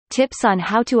tips on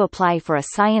how to apply for a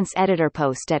science editor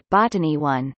post at Botany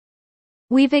One.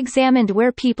 We've examined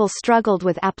where people struggled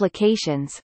with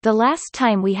applications, the last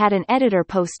time we had an editor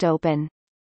post open.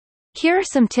 Here are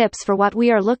some tips for what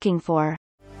we are looking for.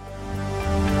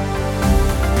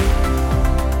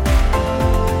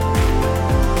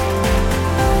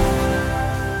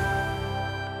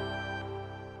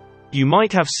 You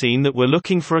might have seen that we're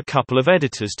looking for a couple of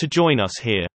editors to join us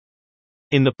here.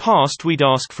 In the past we'd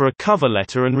ask for a cover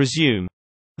letter and resume.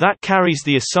 That carries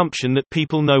the assumption that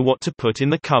people know what to put in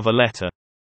the cover letter.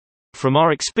 From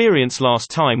our experience last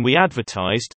time we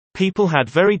advertised, people had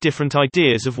very different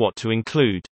ideas of what to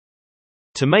include.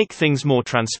 To make things more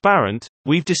transparent,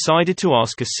 we've decided to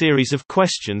ask a series of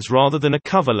questions rather than a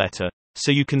cover letter,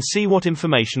 so you can see what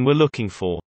information we're looking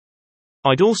for.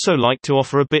 I'd also like to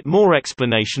offer a bit more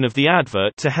explanation of the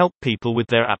advert to help people with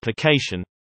their application.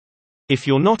 If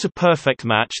you're not a perfect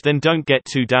match, then don't get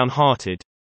too downhearted.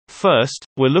 First,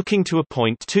 we're looking to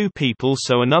appoint 2 people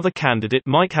so another candidate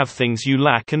might have things you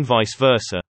lack and vice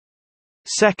versa.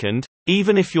 Second,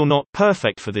 even if you're not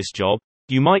perfect for this job,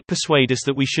 you might persuade us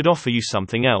that we should offer you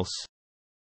something else.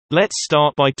 Let's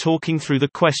start by talking through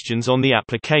the questions on the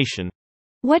application.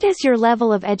 What is your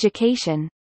level of education?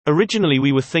 Originally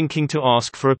we were thinking to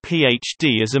ask for a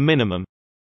PhD as a minimum.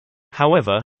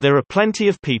 However, there are plenty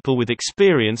of people with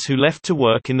experience who left to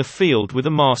work in the field with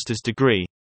a master's degree.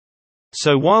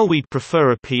 So while we'd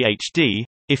prefer a PhD,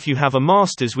 if you have a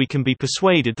master's we can be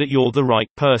persuaded that you're the right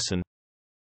person.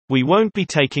 We won't be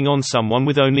taking on someone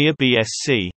with only a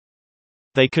BSc.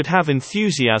 They could have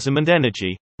enthusiasm and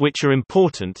energy, which are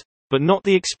important, but not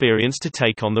the experience to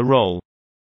take on the role.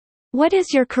 What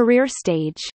is your career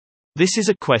stage? This is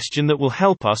a question that will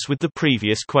help us with the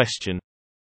previous question.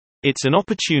 It's an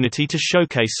opportunity to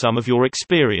showcase some of your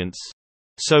experience.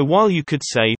 So while you could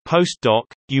say postdoc,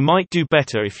 you might do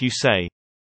better if you say,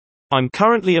 I'm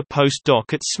currently a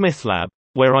postdoc at Smith Lab,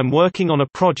 where I'm working on a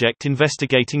project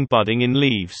investigating budding in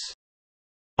leaves.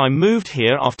 I moved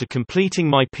here after completing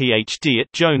my PhD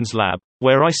at Jones Lab,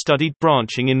 where I studied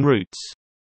branching in roots.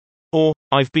 Or,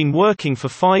 I've been working for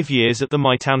 5 years at the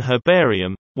Mytown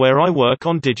Herbarium, where I work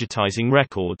on digitizing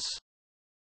records.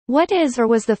 What is or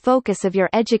was the focus of your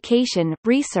education,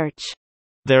 research?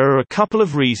 There are a couple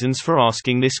of reasons for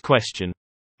asking this question.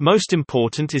 Most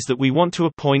important is that we want to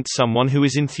appoint someone who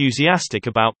is enthusiastic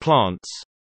about plants.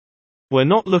 We're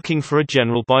not looking for a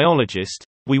general biologist,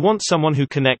 we want someone who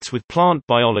connects with plant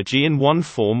biology in one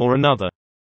form or another.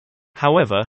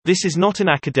 However, this is not an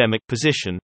academic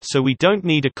position, so we don't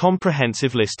need a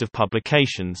comprehensive list of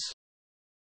publications.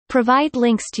 Provide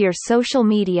links to your social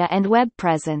media and web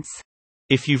presence.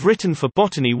 If you've written for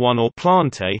Botany One or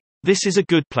Plante, this is a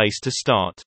good place to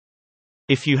start.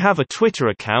 If you have a Twitter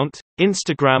account,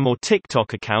 Instagram or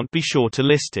TikTok account, be sure to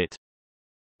list it.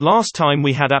 Last time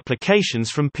we had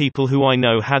applications from people who I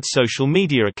know had social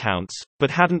media accounts,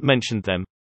 but hadn't mentioned them.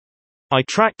 I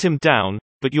tracked him down,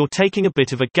 but you're taking a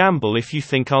bit of a gamble if you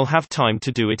think I'll have time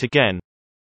to do it again.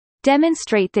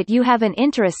 Demonstrate that you have an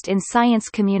interest in science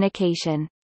communication.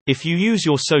 If you use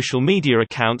your social media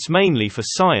accounts mainly for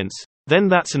science, then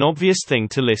that's an obvious thing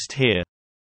to list here.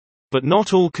 But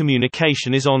not all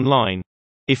communication is online.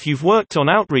 If you've worked on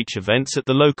outreach events at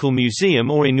the local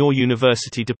museum or in your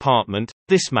university department,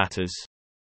 this matters.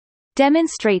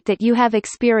 Demonstrate that you have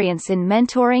experience in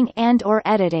mentoring and/or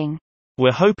editing.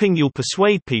 We're hoping you'll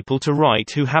persuade people to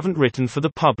write who haven't written for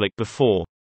the public before.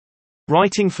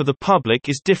 Writing for the public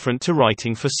is different to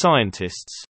writing for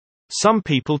scientists. Some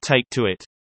people take to it.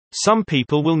 Some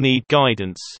people will need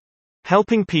guidance.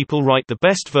 Helping people write the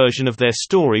best version of their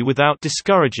story without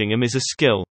discouraging them is a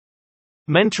skill.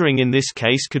 Mentoring in this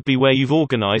case could be where you've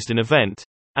organized an event,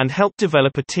 and helped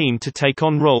develop a team to take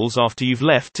on roles after you've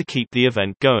left to keep the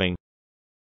event going.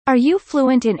 Are you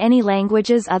fluent in any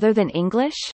languages other than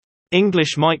English?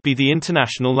 English might be the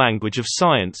international language of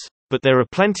science, but there are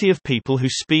plenty of people who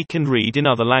speak and read in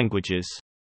other languages.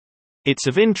 It's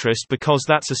of interest because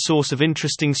that's a source of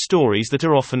interesting stories that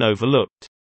are often overlooked.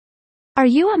 Are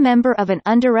you a member of an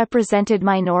underrepresented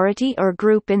minority or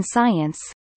group in science?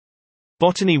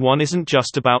 Botany One isn't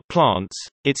just about plants,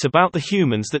 it's about the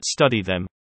humans that study them.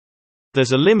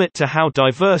 There's a limit to how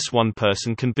diverse one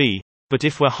person can be, but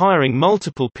if we're hiring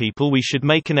multiple people we should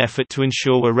make an effort to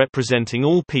ensure we're representing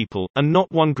all people, and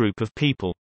not one group of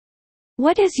people.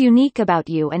 What is unique about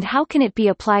you and how can it be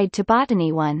applied to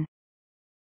Botany One?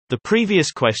 The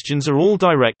previous questions are all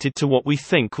directed to what we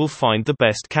think will find the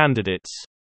best candidates.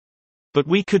 But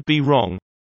we could be wrong.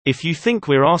 If you think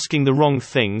we're asking the wrong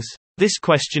things, this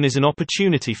question is an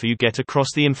opportunity for you to get across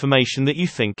the information that you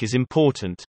think is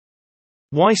important.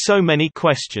 Why so many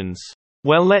questions?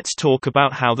 Well, let's talk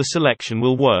about how the selection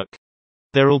will work.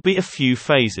 There'll be a few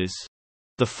phases.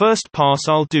 The first pass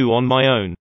I'll do on my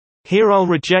own. Here I'll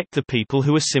reject the people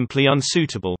who are simply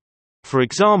unsuitable. For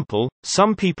example,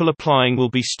 some people applying will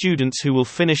be students who will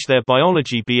finish their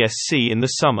biology BSc in the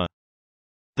summer.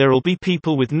 There'll be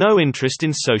people with no interest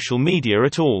in social media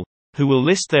at all, who will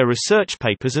list their research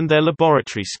papers and their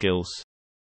laboratory skills.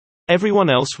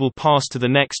 Everyone else will pass to the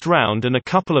next round, and a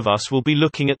couple of us will be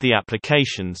looking at the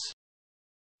applications.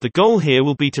 The goal here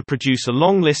will be to produce a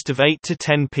long list of 8 to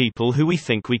 10 people who we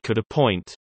think we could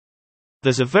appoint.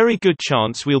 There's a very good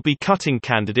chance we'll be cutting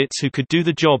candidates who could do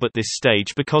the job at this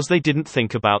stage because they didn't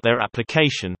think about their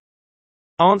application.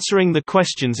 Answering the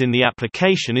questions in the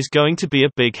application is going to be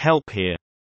a big help here.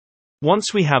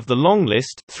 Once we have the long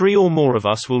list, 3 or more of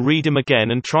us will read them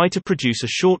again and try to produce a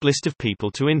short list of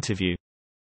people to interview.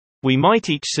 We might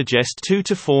each suggest 2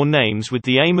 to 4 names with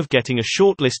the aim of getting a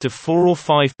short list of 4 or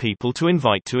 5 people to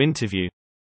invite to interview.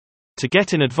 To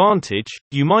get an advantage,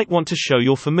 you might want to show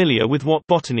you're familiar with what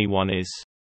Botany One is.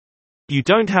 You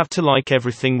don't have to like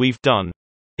everything we've done.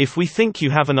 If we think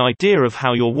you have an idea of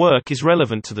how your work is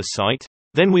relevant to the site,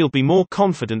 then we'll be more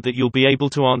confident that you'll be able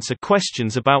to answer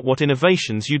questions about what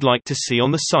innovations you'd like to see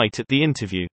on the site at the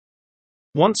interview.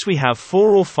 Once we have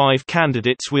 4 or 5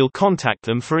 candidates, we'll contact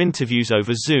them for interviews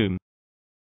over Zoom.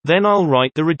 Then I'll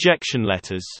write the rejection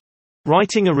letters.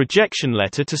 Writing a rejection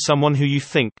letter to someone who you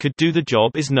think could do the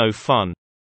job is no fun.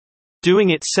 Doing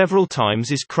it several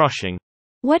times is crushing.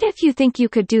 What if you think you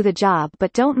could do the job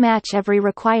but don't match every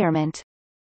requirement?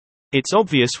 It's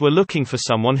obvious we're looking for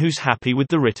someone who's happy with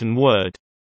the written word.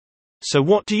 So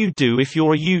what do you do if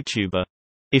you're a YouTuber?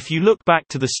 If you look back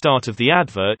to the start of the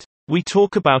advert, we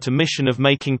talk about a mission of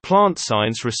making plant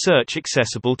science research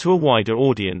accessible to a wider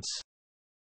audience.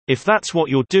 If that's what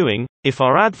you're doing, if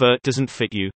our advert doesn't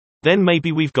fit you, then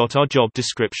maybe we've got our job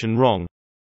description wrong.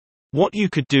 What you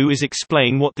could do is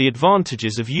explain what the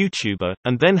advantages of YouTuber,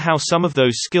 and then how some of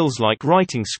those skills like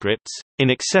writing scripts,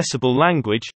 in accessible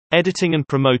language, editing and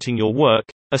promoting your work,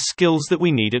 are skills that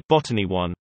we need at Botany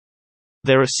One.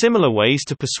 There are similar ways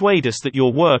to persuade us that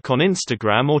your work on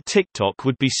Instagram or TikTok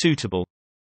would be suitable.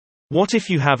 What if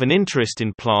you have an interest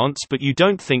in plants but you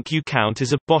don't think you count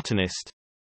as a botanist?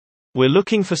 We're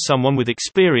looking for someone with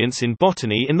experience in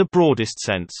botany in the broadest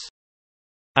sense.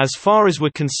 As far as we're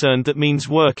concerned, that means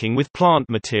working with plant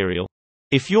material.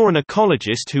 If you're an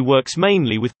ecologist who works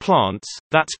mainly with plants,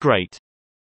 that's great.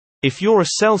 If you're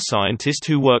a cell scientist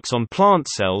who works on plant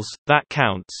cells, that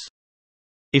counts.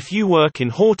 If you work in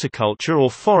horticulture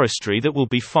or forestry, that will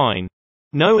be fine.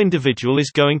 No individual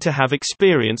is going to have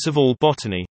experience of all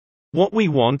botany. What we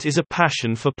want is a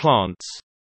passion for plants.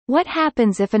 What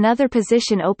happens if another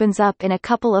position opens up in a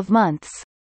couple of months?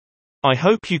 I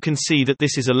hope you can see that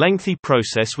this is a lengthy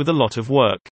process with a lot of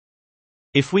work.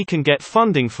 If we can get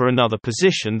funding for another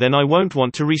position, then I won't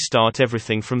want to restart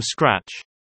everything from scratch.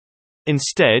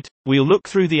 Instead, we'll look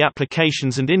through the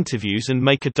applications and interviews and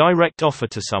make a direct offer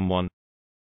to someone.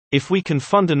 If we can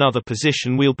fund another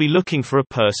position, we'll be looking for a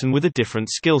person with a different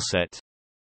skill set.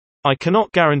 I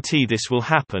cannot guarantee this will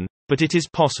happen, but it is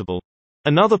possible.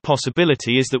 Another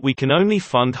possibility is that we can only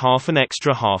fund half an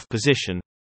extra half position.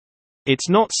 It's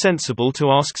not sensible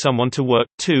to ask someone to work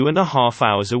 2.5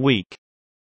 hours a week.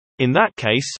 In that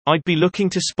case, I'd be looking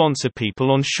to sponsor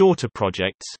people on shorter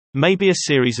projects, maybe a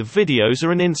series of videos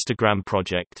or an Instagram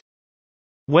project.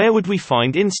 Where would we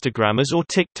find Instagrammers or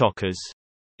TikTokers?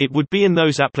 It would be in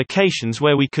those applications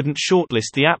where we couldn't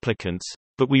shortlist the applicants,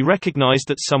 but we recognized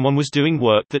that someone was doing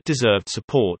work that deserved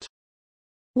support.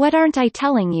 What aren't I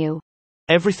telling you?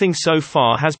 Everything so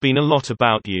far has been a lot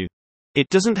about you. It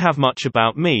doesn't have much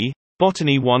about me,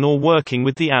 Botany One, or working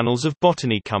with the Annals of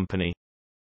Botany Company.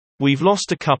 We've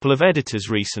lost a couple of editors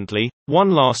recently,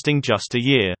 one lasting just a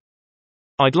year.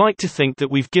 I'd like to think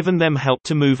that we've given them help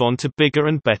to move on to bigger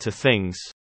and better things.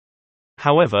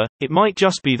 However, it might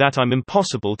just be that I'm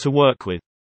impossible to work with.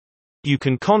 You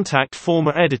can contact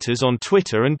former editors on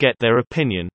Twitter and get their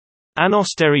opinion.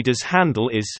 Anosterida's handle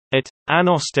is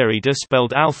 @Anosterida,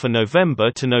 spelled Alpha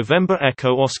November to November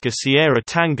Echo Oscar Sierra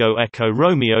Tango Echo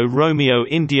Romeo Romeo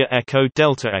India Echo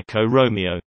Delta Echo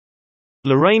Romeo.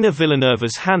 Lorena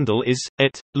Villanueva's handle is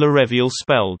 @Lareviel,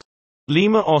 spelled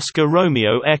Lima Oscar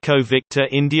Romeo Echo Victor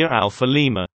India Alpha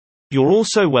Lima. You're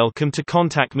also welcome to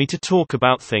contact me to talk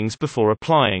about things before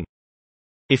applying.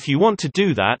 If you want to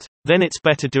do that, then it's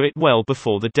better do it well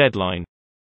before the deadline.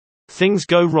 Things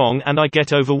go wrong and I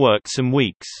get overworked some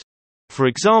weeks. For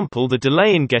example, the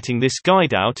delay in getting this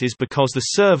guide out is because the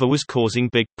server was causing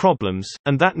big problems,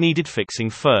 and that needed fixing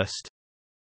first.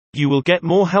 You will get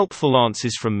more helpful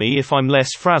answers from me if I'm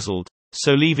less frazzled,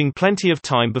 so leaving plenty of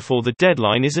time before the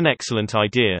deadline is an excellent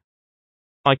idea.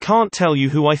 I can't tell you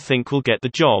who I think will get the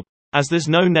job, as there's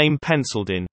no name penciled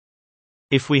in.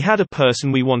 If we had a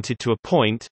person we wanted to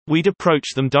appoint, we'd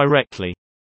approach them directly.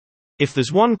 If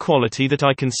there's one quality that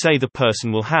I can say the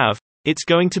person will have, it's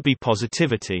going to be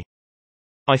positivity.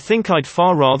 I think I'd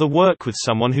far rather work with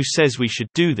someone who says we should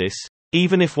do this,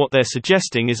 even if what they're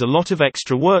suggesting is a lot of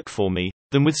extra work for me,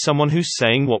 than with someone who's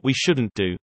saying what we shouldn't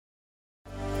do.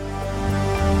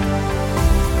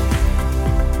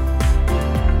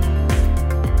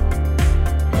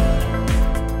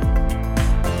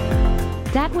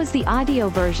 That was the audio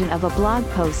version of a blog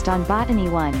post on Botany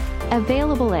One,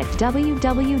 available at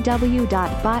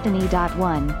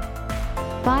www.botany.one.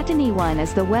 Botany One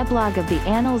is the weblog of the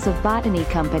Annals of Botany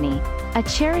Company, a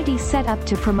charity set up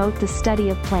to promote the study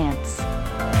of plants.